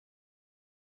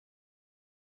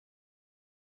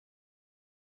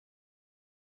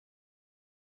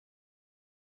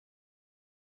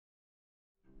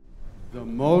The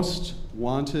Most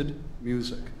Wanted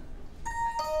Music.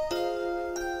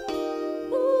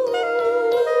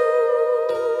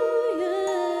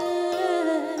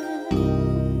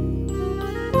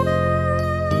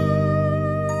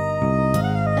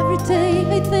 Every day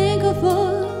I think of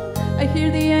love, I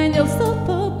hear the angels up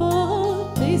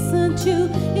above. They sent you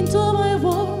into my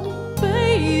world,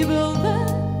 baby,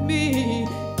 let me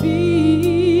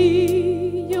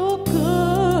be your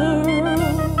girl.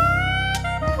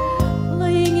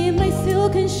 Lying in my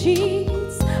silken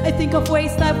sheets, I think of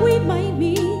ways that we might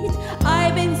meet.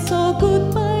 I've been so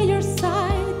good by your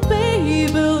side, baby,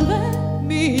 let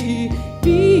me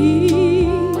be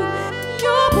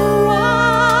your bride.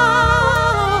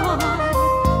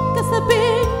 'Cause I've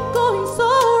been going so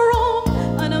wrong,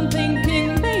 and I'm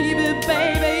thinking, baby,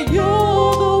 baby,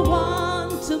 you're the one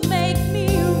to make me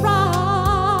right.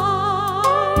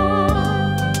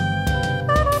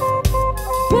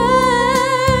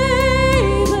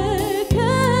 Baby,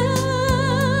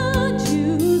 can't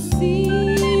you see?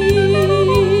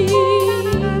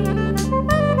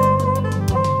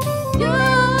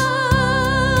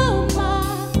 You're my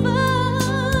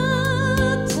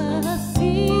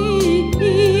fantasy.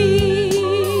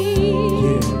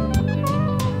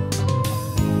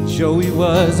 Joey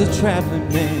was a traveling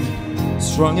man,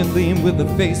 strong and lean with a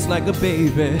face like a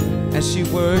baby, as she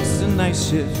works the night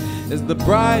shift as the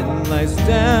bride lies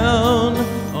down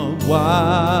on Washington.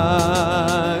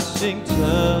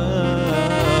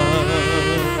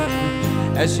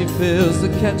 As she fills the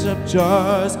ketchup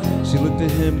jars, she looked at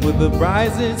him with a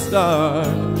rising star,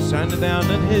 shining down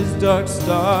on his dark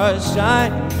star,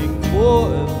 shining for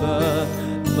the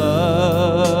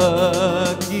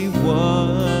lucky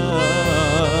one.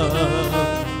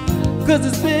 'Cause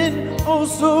it's been oh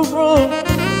so wrong,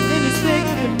 and it's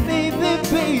thinking, baby,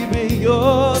 baby,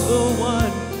 you're the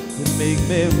one to make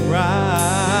me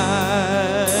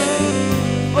right.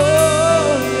 Oh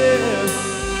yeah,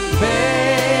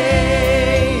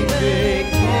 baby,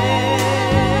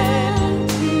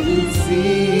 can't you see?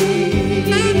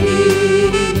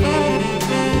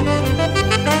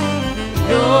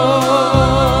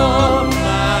 You're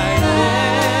my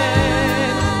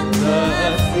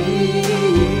fantasy.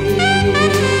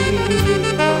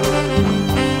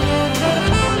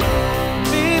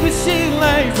 Maybe she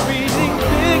likes reading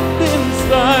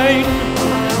Wittgenstein,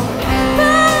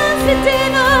 Fancy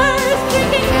dinners,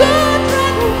 drinking good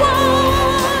red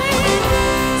wine.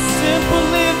 simple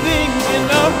living in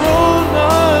a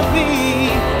roll-on-me.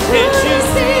 Can't you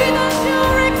see that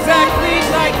you're exactly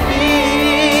like me?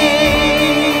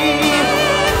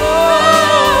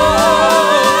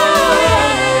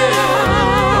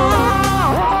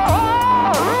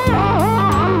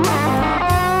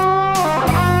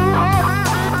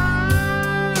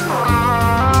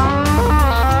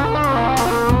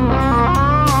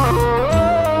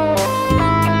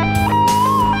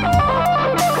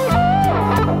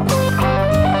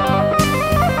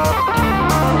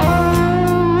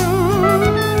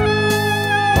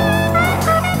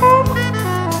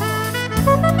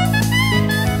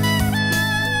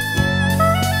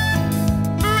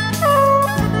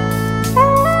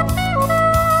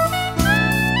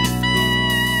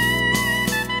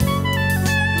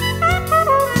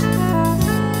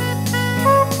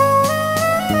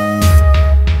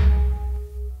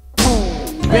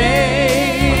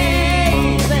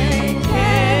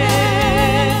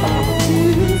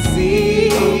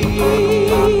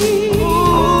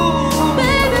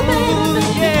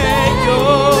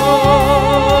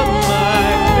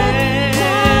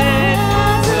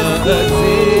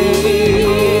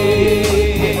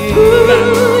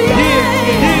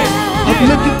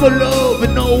 Looking for love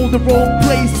in all the wrong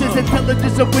places,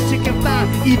 intelligence of which you can find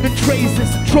even traces.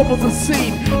 Troubles are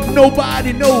seen,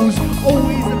 nobody knows.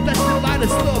 Always affected by the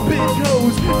stubborn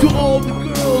nose. To all the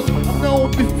girls I've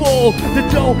known before that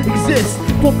don't exist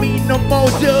for me no more,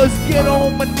 just get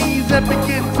on my knees and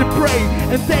begin to pray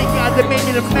and thank God that made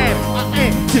me the man I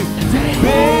am today.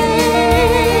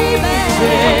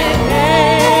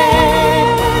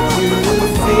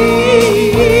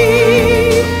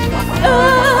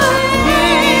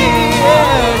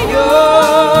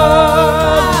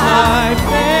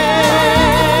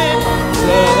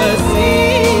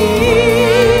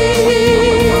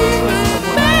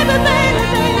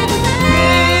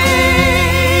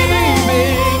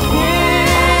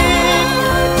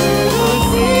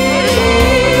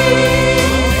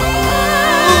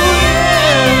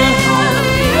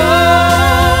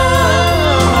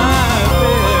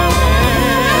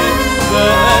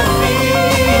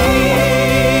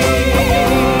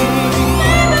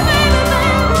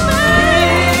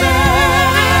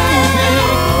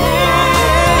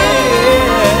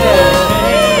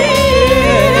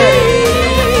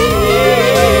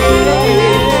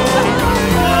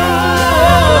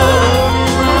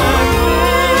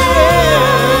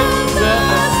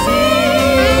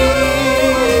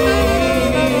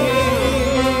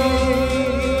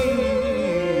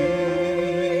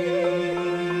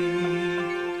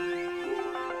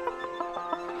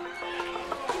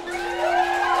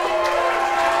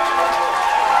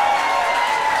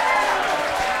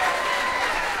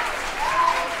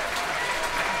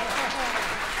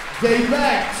 Dave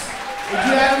Banks,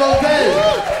 Adriana Lopez,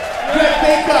 Greg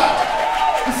Baker,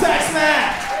 the Sax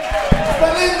Man,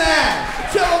 Berlin Man,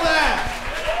 Cello Man,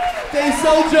 Dave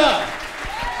Soldier.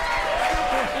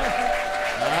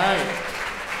 Alright.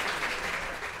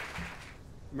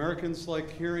 Americans like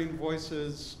hearing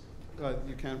voices,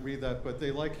 you can't read that, but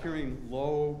they like hearing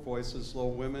low voices, low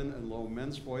women and low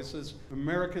men's voices.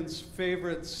 Americans'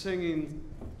 favorite singing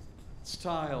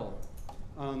style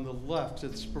on the left,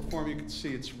 it's performed, you can see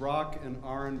it's rock and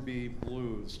R&B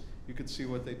blues. You can see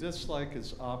what they dislike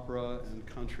is opera and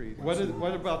country.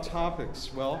 What about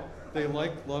topics? Well, they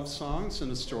like love songs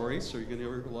and a story, so you're gonna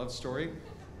hear a love story.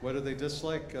 What do they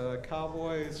dislike?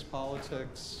 Cowboys,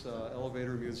 politics,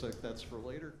 elevator music, that's for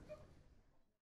later.